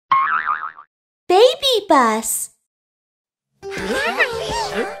BabyBus.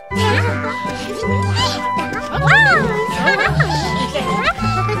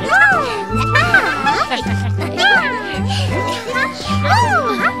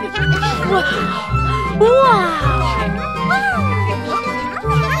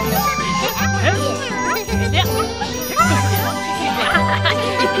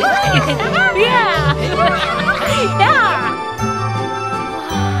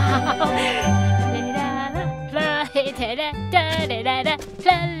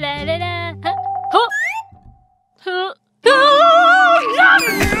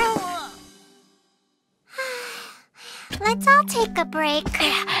 Let's all take a break.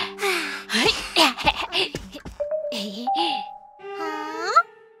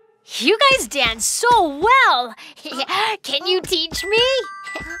 You guys dance so well! Can you teach me?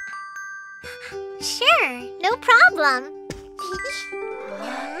 Sure, no problem.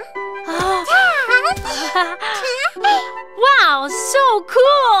 Wow, so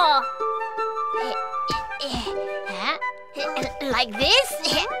cool! Like this?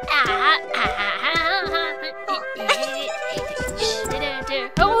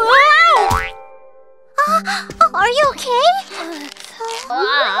 Are you okay?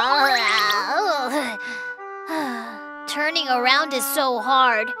 Turning around is so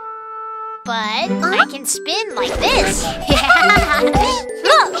hard. But I can spin like this.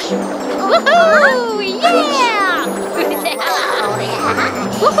 Look! Woohoo! Yeah!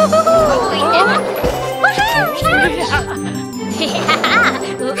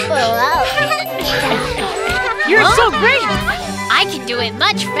 You're so great! I can do it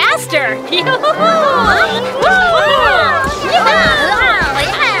much faster!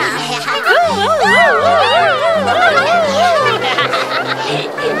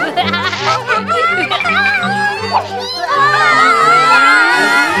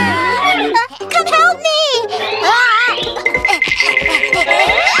 Come help me!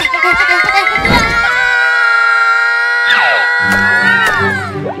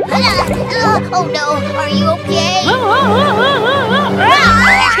 Oh no, are you okay?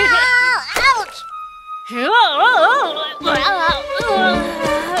 Ouch!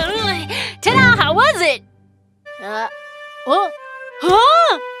 Ta-da! How was it?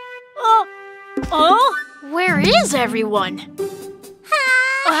 Where is everyone?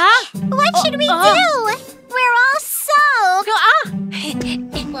 What should we do? We're all soaked.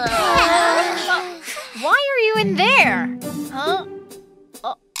 Why are you in there? Huh?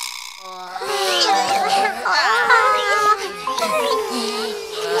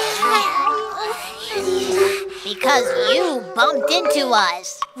 Because you bumped into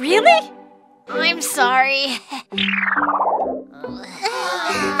us. Really? I'm sorry.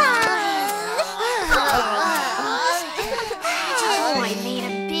 I made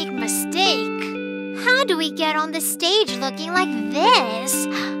a big mistake. How do we get on the stage looking like this?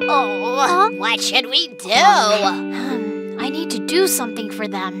 What should we do? I need to do something for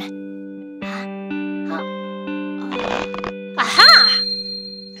them. Aha!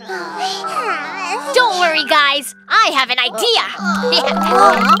 Don't worry, guys. I have an idea.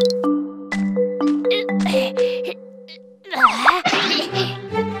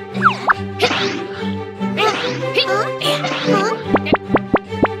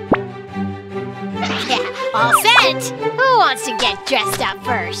 All set. Who wants to get dressed up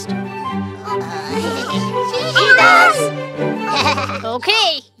first? She does.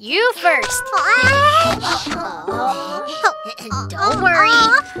 Okay, you first. Don't worry.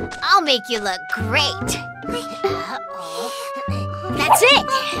 I'll make you look great. That's it.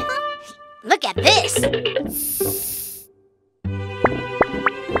 Look at this.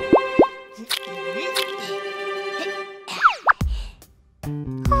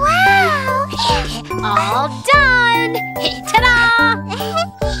 Wow! All done. Ta-da!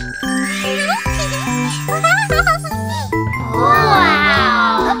 Wow!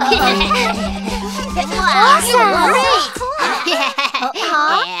 Awesome! Great!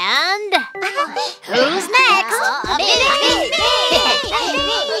 And who's next? Me!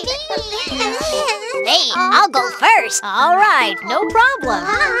 Hey, I'll go first. All right, no problem.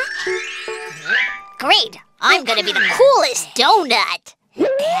 Great! I'm gonna be the coolest donut.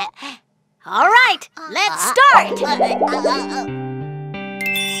 All right, let's start.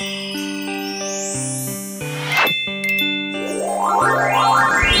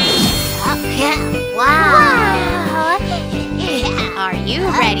 Wow! Are you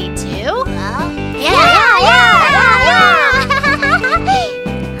ready too? Yeah!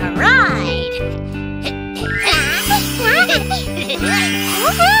 All right!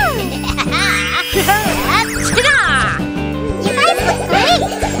 Ta-da! You guys look great!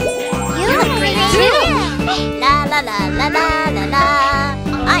 You look great too!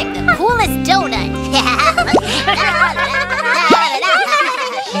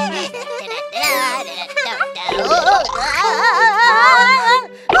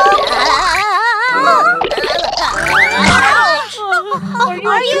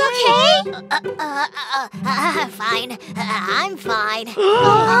 Fine. I'm fine.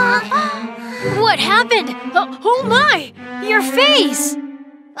 What happened? Oh my! Your face!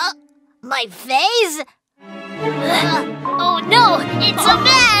 My face? Oh no, it's a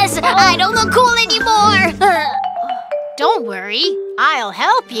mess! I don't look cool anymore! Don't worry, I'll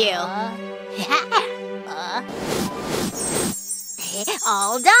help you.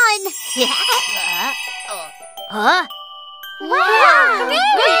 All done! Huh? Wow,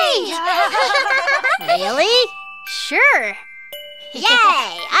 great! Really? Sure. Yay!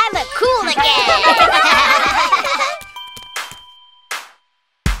 I look cool again!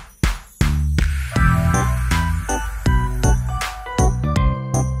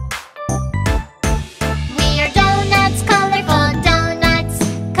 We are donuts, colorful donuts.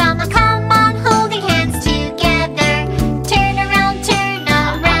 Come on, holding hands together. Turn around, turn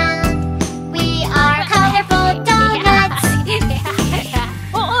around. We are colorful donuts.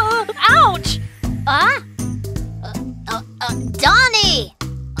 Ouch! Donnie!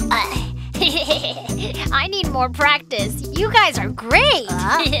 I need more practice. You guys are great.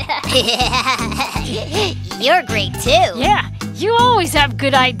 You're great too. Yeah, you always have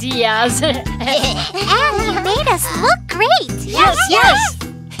good ideas. And you made us look great. Yes.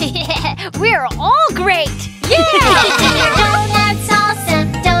 We're all great. Donuts,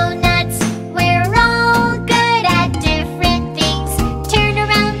 awesome donuts. We're all good at different things. Turn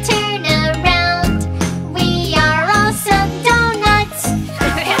around, turn around. We are awesome donuts.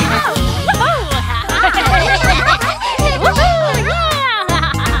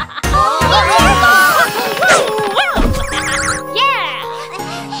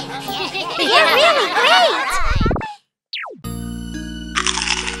 You're really great.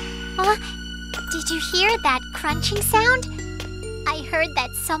 Did you hear that crunching sound? I heard that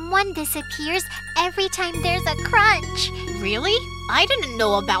someone disappears every time there's a crunch. Really? I didn't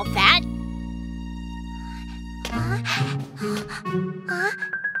know about that.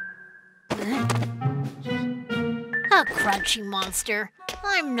 A crunchy monster.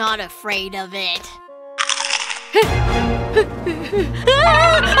 I'm not afraid of it. A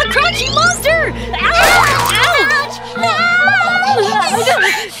crunchy monster! Ouch!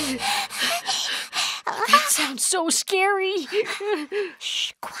 That sounds so scary.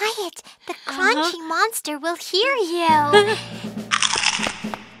 Shh, quiet. The crunchy monster will hear you.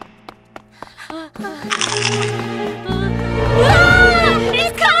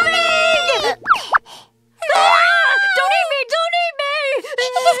 It's coming! Don't eat me! Don't eat me!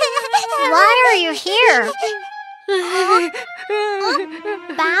 Why are you here?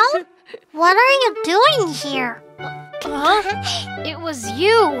 Bao? What are you doing here? Huh? It was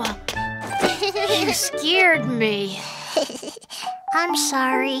you. You scared me. I'm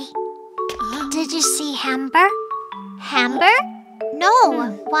sorry. Did you see Hamber? Hamber?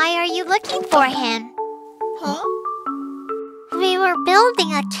 No. Why are you looking for him? Huh? We were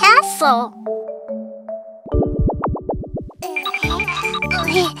building a castle.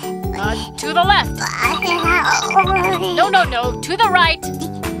 To the left. No. To the right.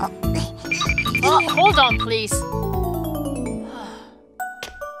 Hold on, please.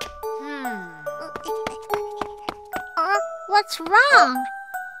 What's wrong?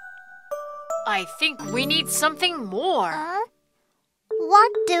 I think we need something more.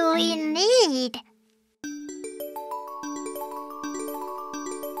 What do we need?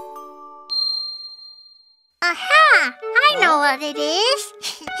 Aha! I know what it is.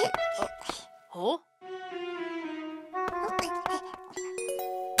 Oh?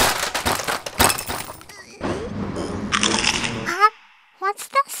 What's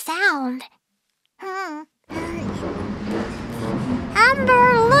the sound?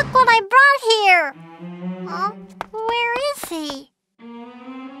 Amber, look what I brought here! Where is he?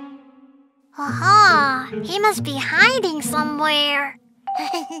 Aha! He must be hiding somewhere.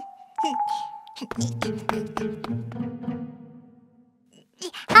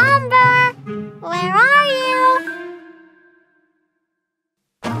 Amber! Where are you?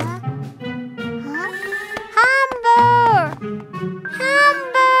 Amber!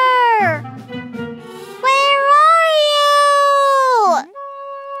 Amber! Where are you?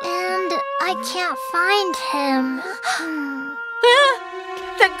 And I can't find him.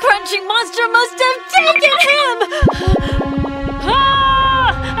 The crunchy monster must have taken him!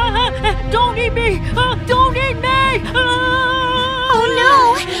 Don't eat me! Don't eat me! Oh no!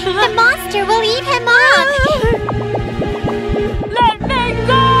 The monster will eat him up! Let me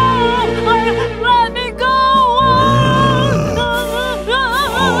go! Let me go!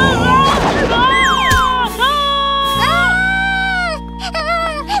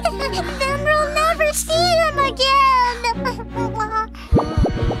 Then we'll never see him again!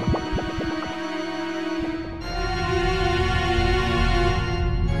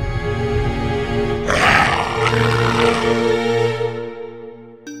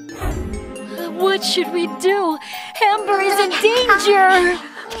 What should we do? Amber is in danger!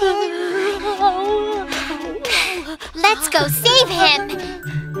 Let's go save him!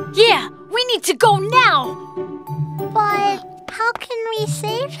 Yeah, we need to go now! But how can we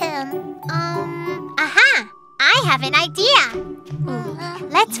save him? Aha! I have an idea!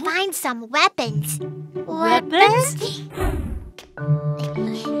 Let's find some weapons. Weapons?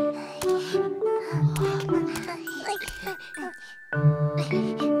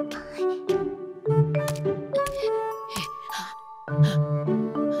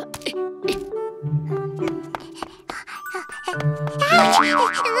 Ouch!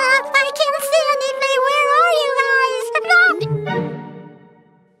 I can't see anything. Where are you guys?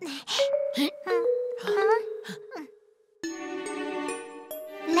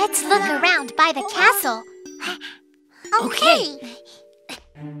 Let's look around by the castle. Okay.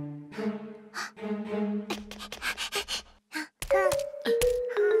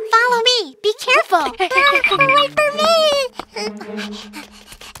 Follow me. Be careful. Wait for me.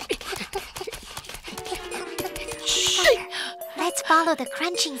 Let's follow the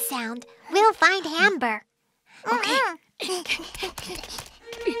crunching sound. We'll find Amber. Okay.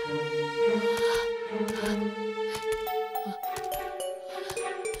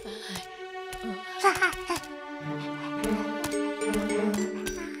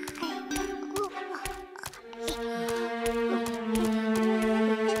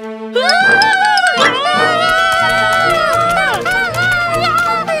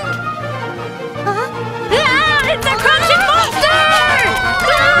 It's a crunching monster!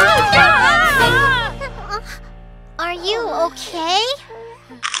 Are you okay?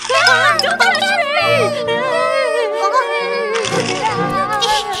 Don't touch me!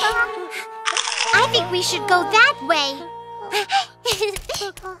 I think we should go that way.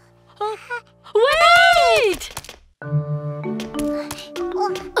 Wait!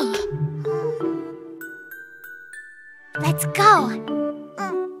 Let's go.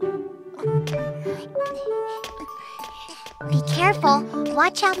 Be careful.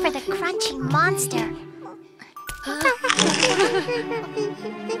 Watch out for the crunching monster.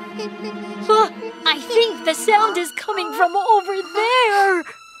 I think the sound is coming from over there.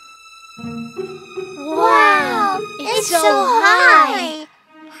 Wow! It's so high.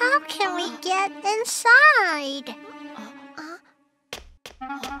 How can we get inside?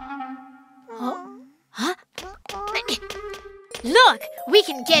 Look, we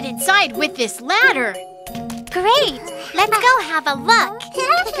can get inside with this ladder. Great! Let's go have a look.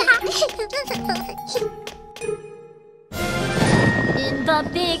 In the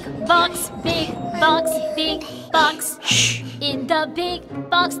big box, big box, big box. In the big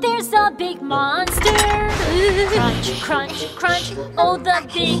box, there's a big monster. Crunch, crunch, crunch. Oh, the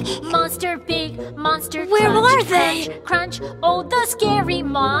big monster, big monster. Where crunch, are they? Crunch, crunch. Oh, the scary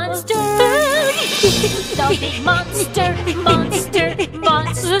monster. The big monster, monster,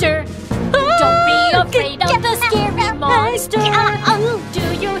 monster. Don't be afraid of the scary monster. Do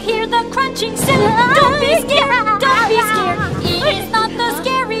you hear the crunching sound? Don't be scared, don't be scared. It is not the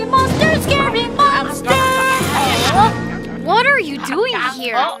scary monster, scary monster. What are you doing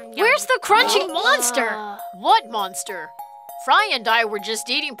here? Where's the crunching monster? What monster? Fry and I were just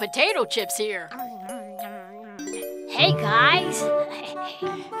eating potato chips here. Hey guys,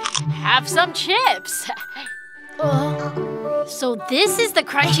 have some chips. So this is the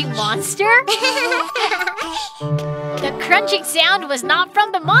crunching monster? The crunching sound was not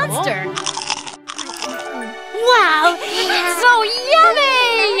from the monster. Wow, it's so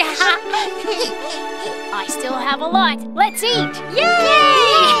yummy! I still have a lot. Let's eat!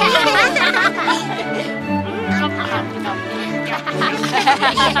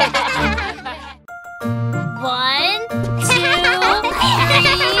 One, 2,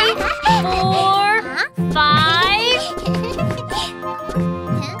 3, 4, 5.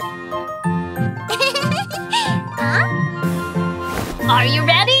 Are you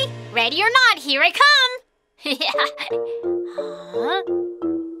ready? Ready or not, here I come.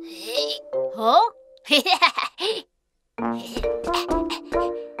 Huh?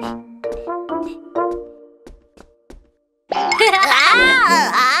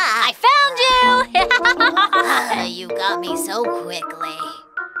 I found you! You got me so quickly.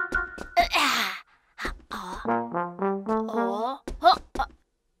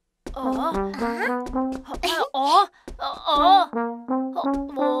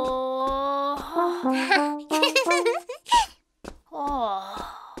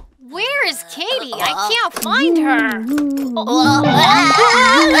 Where is Katy? I can't find her.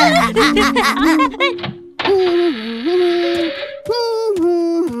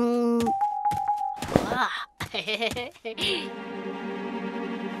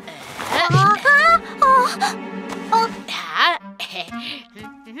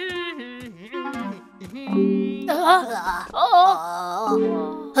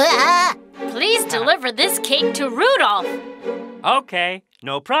 Please deliver this cake to Rudolph. Okay,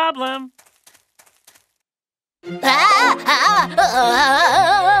 no problem.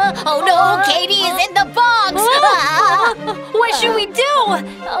 Oh no, Katy is in the box! What should we do?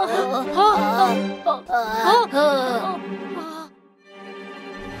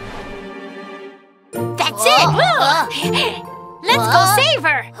 That's it! Let's go save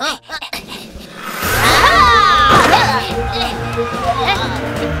her.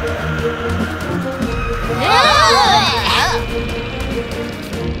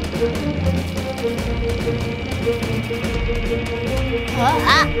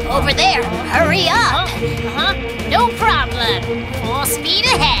 Over there! Hurry up! No problem. Full speed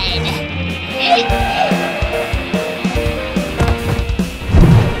ahead!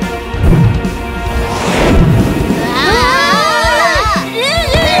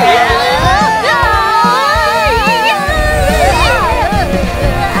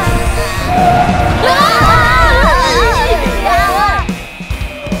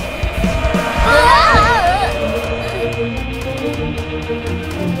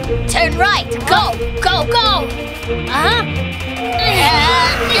 Turn right! Go! Go! Go!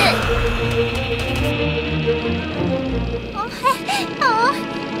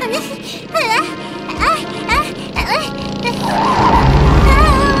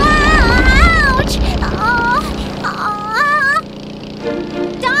 Ouch!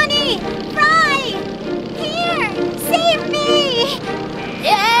 Donnie! Fry! Here! Save me!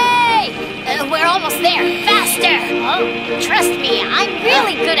 Yay! We're almost there! Faster! Trust me, I'm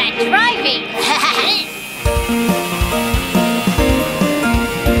really good at driving.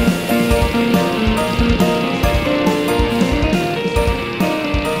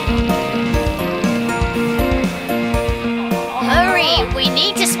 Hurry! We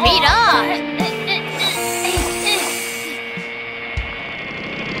need to speed up!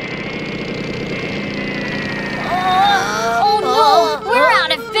 Oh no, we're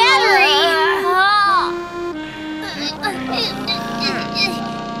out of battery.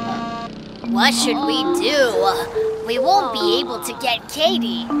 What should we do? We won't be able to get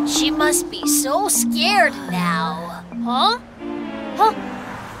Katy. She must be so scared now. Huh?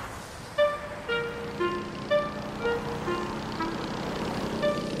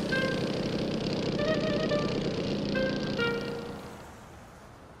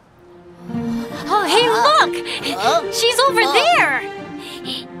 Oh, hey, look! She's over there!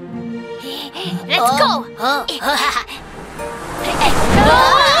 Let's go!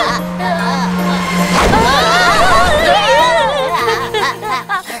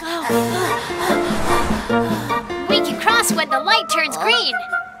 We can cross when the light turns green.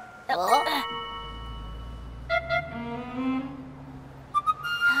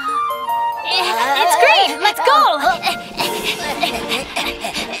 It's green! Let's go!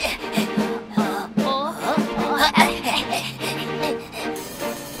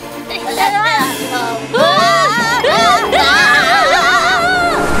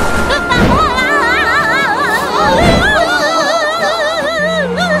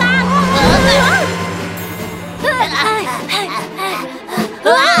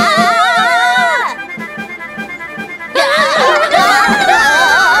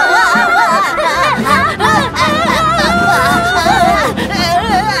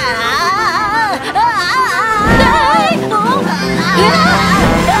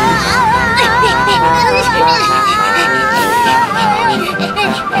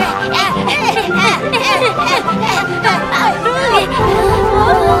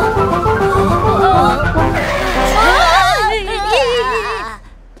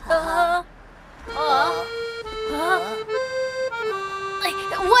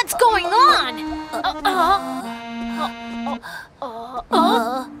 What's going on?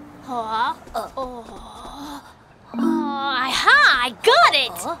 Aha! I got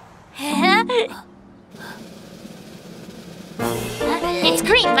it! It's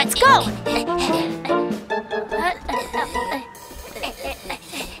green, let's go!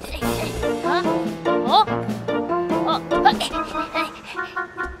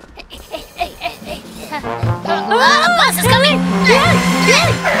 A bus is coming!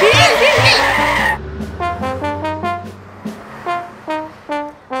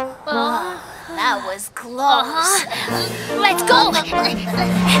 That was close. Let's go!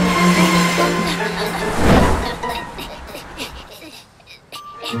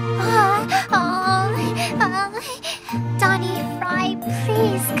 Donnie, Fry,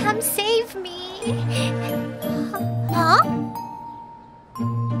 please come save me. Huh?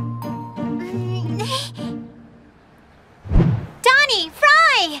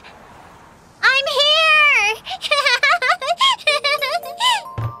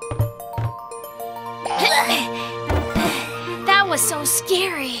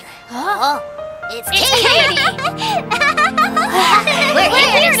 sorry. Oh, it's Katy! We're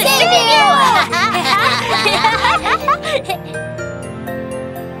here to save you!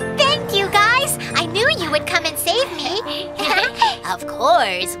 Thank you, guys. I knew you would come and save me. Of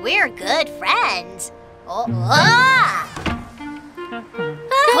course, we're good friends. Oh,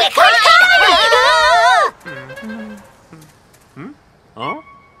 quick hide! Huh?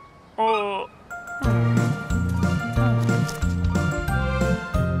 Oh.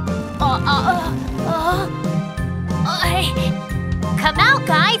 Come out,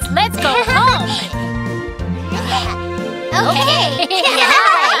 guys. Let's go home. Okay.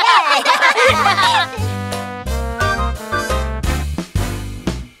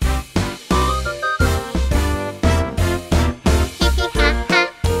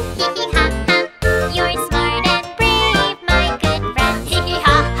 You're smart and brave, my good friend. Hee hee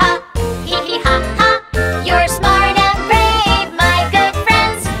ha ha, hee hee ha ha. You're smart and brave, my good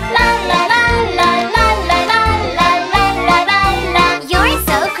friends. La la la la la la la la la la la la. You're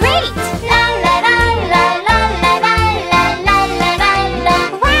so great. La la la la la la la la la la la la.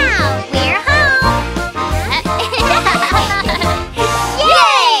 Wow, we're home.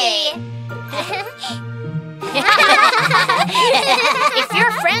 Yay! If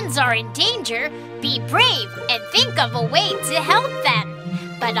your friends are in danger, be brave and think of a way to help them.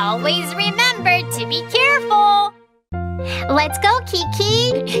 But always remember to be careful. Let's go,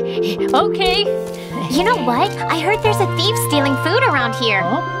 Kiki. Okay. You know what? I heard there's a thief stealing food around here.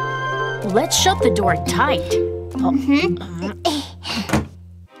 Let's shut the door tight.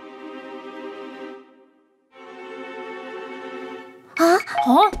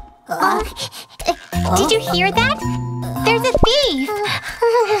 Did you hear that? There's a thief.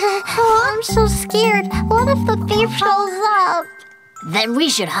 I'm so scared. What if the thief shows up? Then we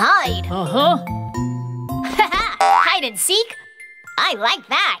should hide. Hide and seek? I like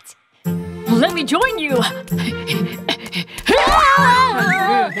that. Let me join you.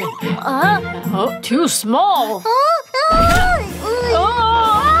 Too small.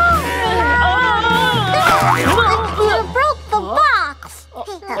 You broke the box.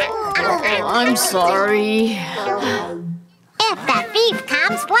 I'm sorry. If the thief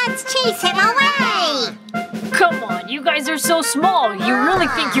comes, let's chase him away. Come on, you guys are so small. You really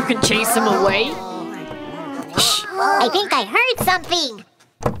think you can chase him away? I think I heard something.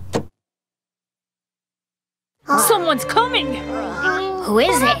 Someone's coming. Who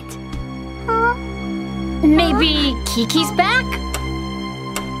is it? Maybe Kiki's back?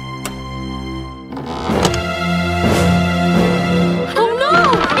 Oh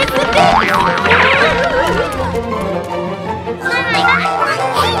no! It's the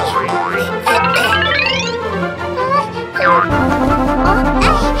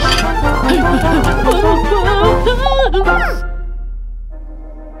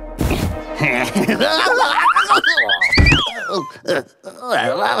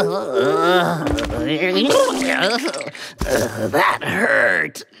That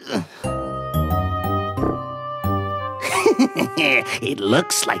hurt. It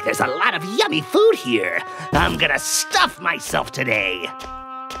looks like there's a lot of yummy food here. I'm gonna stuff myself today.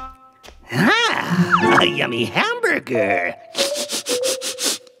 Ah, a yummy hamburger.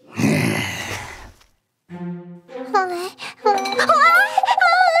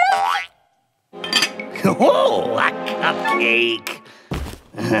 Oh, a cupcake.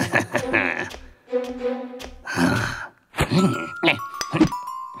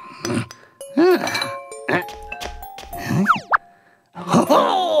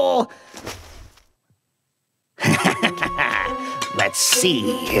 Oh! Let's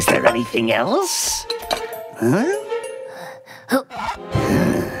see, is there anything else?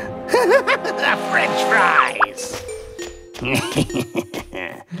 French fries.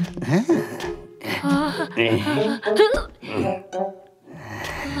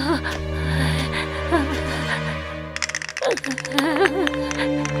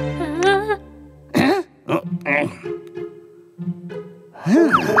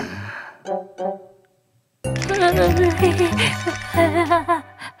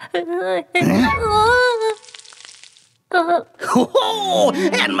 Oh,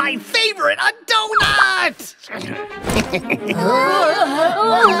 and my favorite, a donut!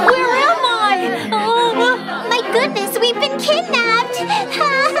 Where am I? My goodness, we've been kidnapped.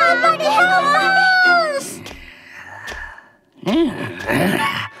 Somebody help us!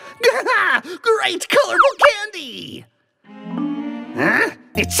 Great colorful candy! Huh?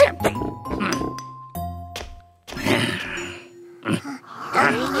 It's empty.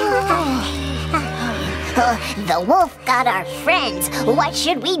 The wolf got our friends. What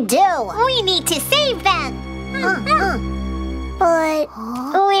should we do? We need to save them. But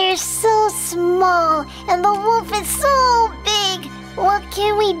we're so small and the wolf is so big. What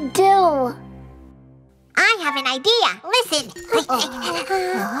can we do? I have an idea. Listen.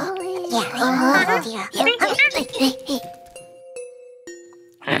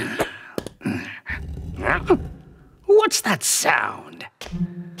 What's that sound?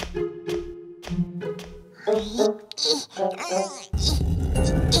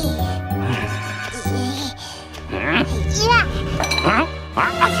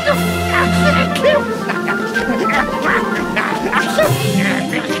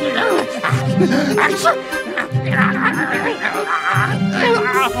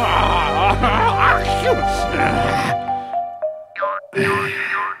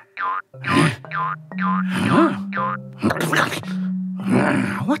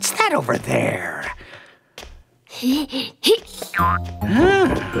 What's that over there?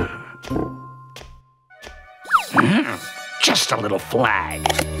 Just a little flag.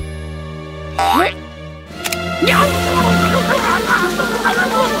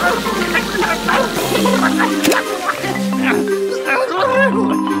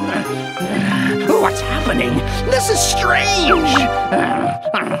 What's happening? This is strange.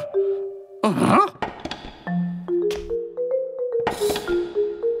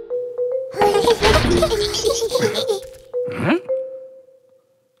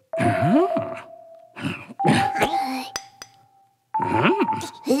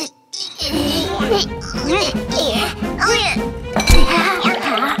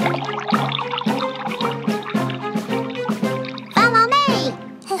 Follow me.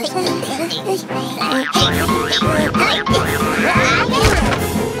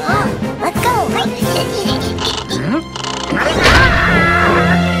 Let's go.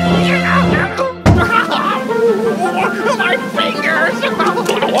 My fingers!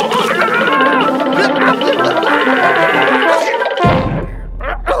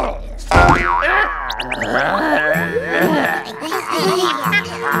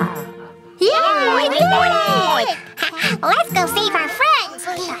 Yeah, we did it! Let's go save our friends.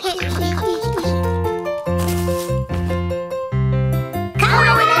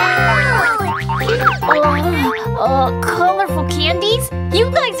 Colorful candies? You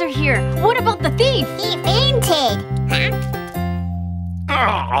guys are here. What about the thief? He fainted.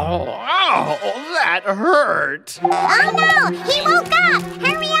 Oh, that hurt. Oh no! He woke up!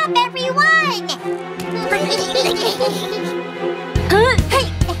 Hurry up, everyone!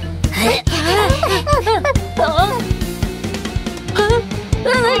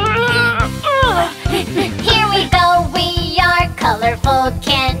 Here we go, we are colorful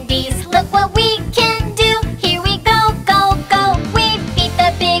candies. Look what we can do. Here we go, go, go. We beat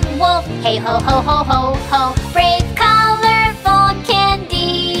the big wolf. Hey ho ho ho ho ho. Brave colorful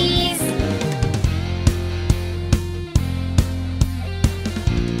candies.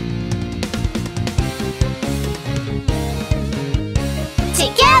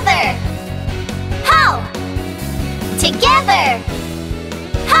 Together. Ho! Together.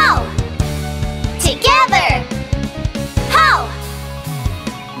 Ho! Together. Ho!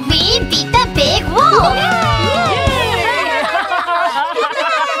 We beat the big wolf.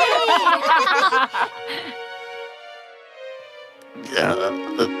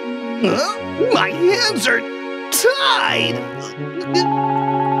 My hands are tied.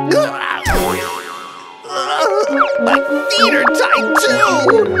 My feet are tied too.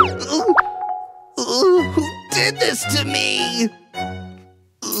 Who did this to me?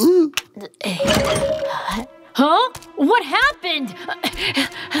 Huh? What happened?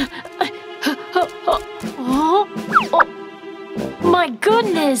 Oh, my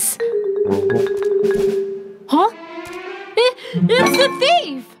goodness! Huh? It's the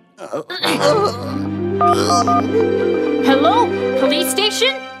thief! Hello? Police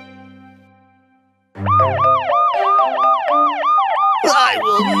station? I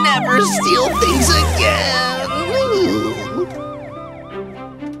will never steal things again.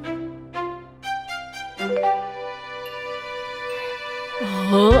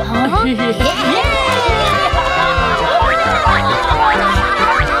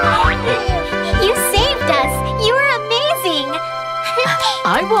 You saved us! You were amazing!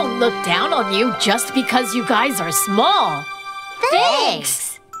 I won't look down on you just because you guys are small.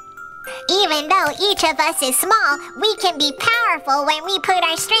 Thanks! Even though each of us is small, we can be powerful when we put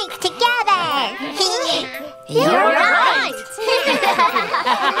our strength together! You're right.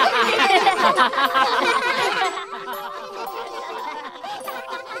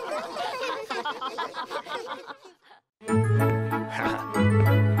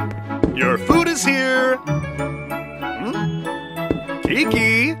 Your food is here.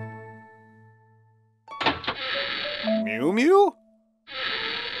 Kiki. Miu Miu?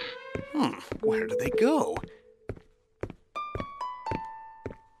 Where did they go?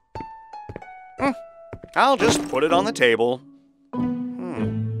 I'll just put it on the table.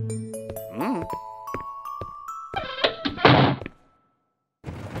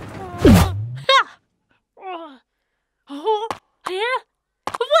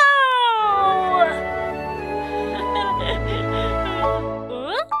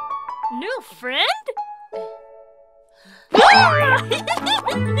 New friend?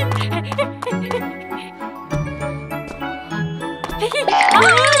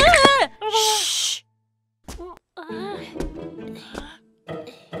 Shh!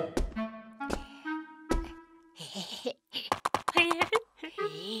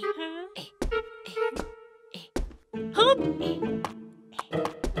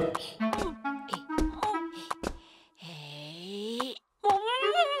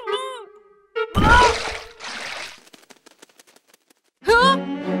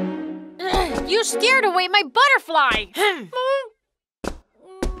 You scared away my butterfly!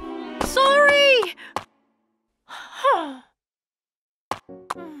 Sorry! Huh?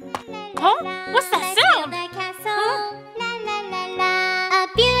 What's that sound? La la la la, a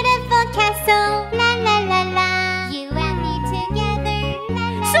beautiful castle. La la la la, you and me together. La,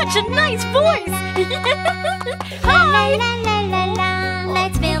 la, Such a nice voice! la la la la la,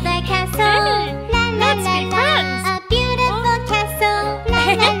 let's build a castle. La la Let's la be la, friends. a beautiful castle. La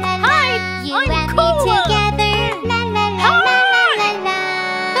la la la, Hi, you I'm and Cola. me together. La la la la la la.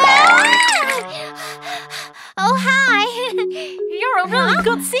 Oh hi! You're a really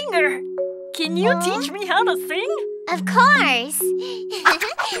good singer. Can you teach me how to sing? Of course.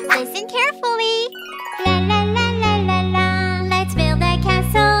 Listen carefully. La la la la la la. Let's build a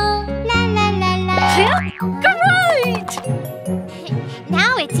castle. La la la la. Great!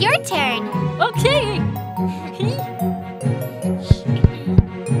 Now it's your turn. Okay.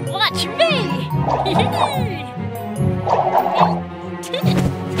 Watch me.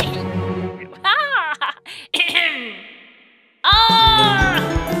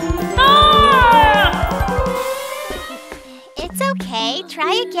 It's okay.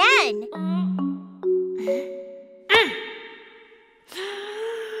 Try again.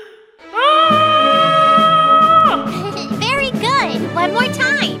 Very good. One more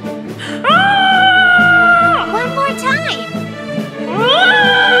time. One more time.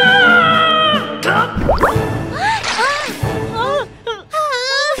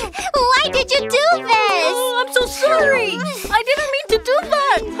 Why did you do this? I'm so sorry. I didn't mean to do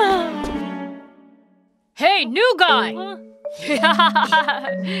that. Hey, new guy!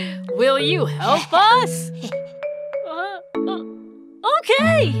 Will you help us?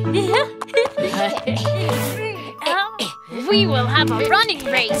 Okay. We will have a running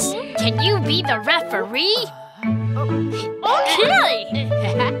race. Can you be the referee? Okay.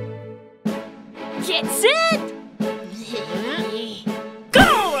 Get set.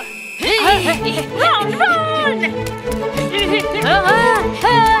 Go. Run, run.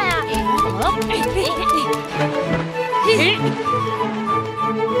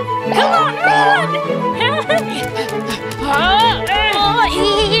 Come on, run.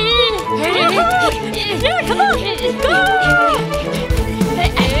 Yeah, come on. Go.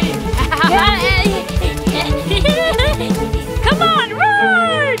 Come on,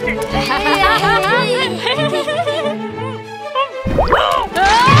 run.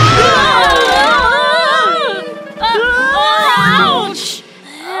 Ouch!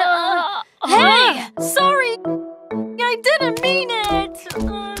 Hey, sorry. I didn't mean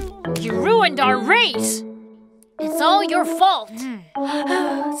it. You ruined our race. It's all your fault.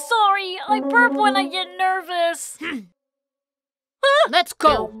 Sorry, I burp when I get nervous. Let's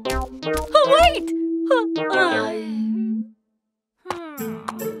go. Wait!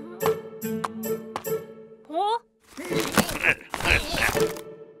 What?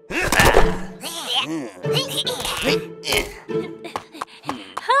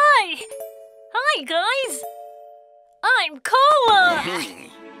 Hi! Hi, guys! I'm Cola!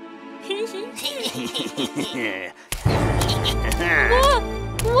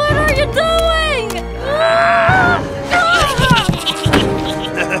 What are you doing?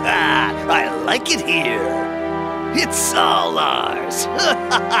 I like it here. It's all ours.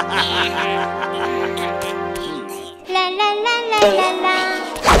 La la la la la la.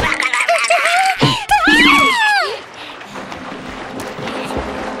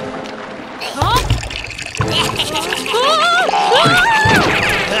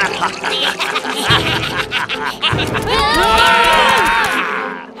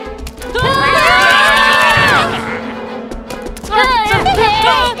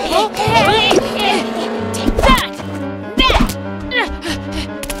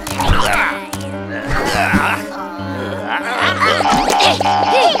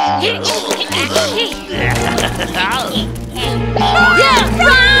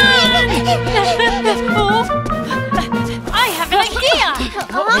 I have an idea!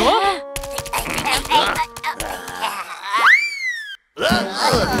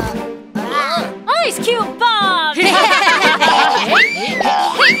 Ice Cube Bomb!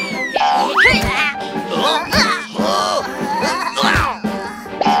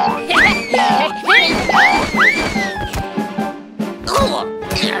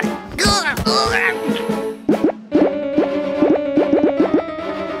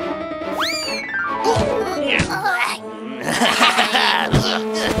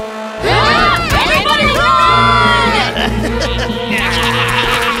 Everybody run!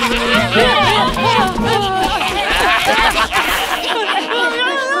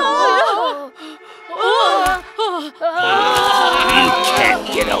 You can't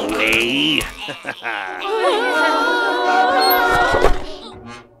get away.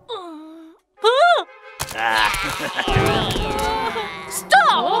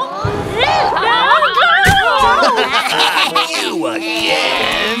 Stop! You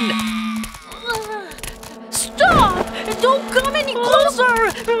again? Stop! Don't come any closer!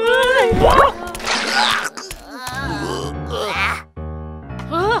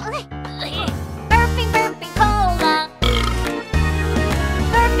 Burping, burping cola.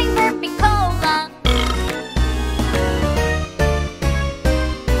 Burping, burping cola.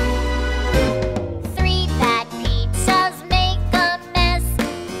 3 bad pizzas make a mess.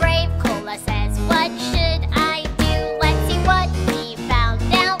 Brave Cola says, what should I do? Let's see what he found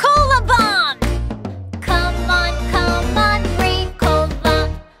out. Cola Bomb! Come on, Brave Cola.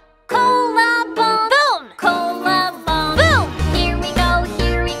 Cola bomb. Boom! Cola bomb. Boom! Here we go,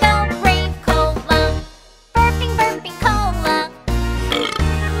 Brave Cola. Burping, burping cola.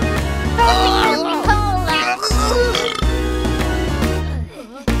 Burping, burping cola.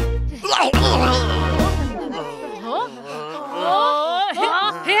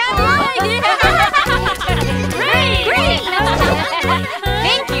 Great!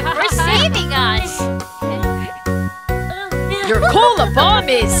 Thank you for saving us! Your cola bomb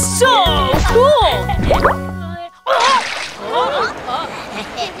is so cool!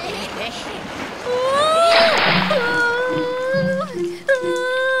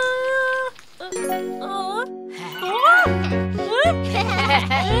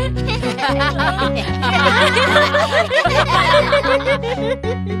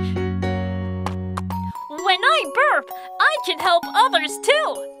 When I burp, I can help others too.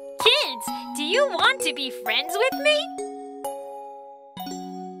 Kids, do you want to be friends with me?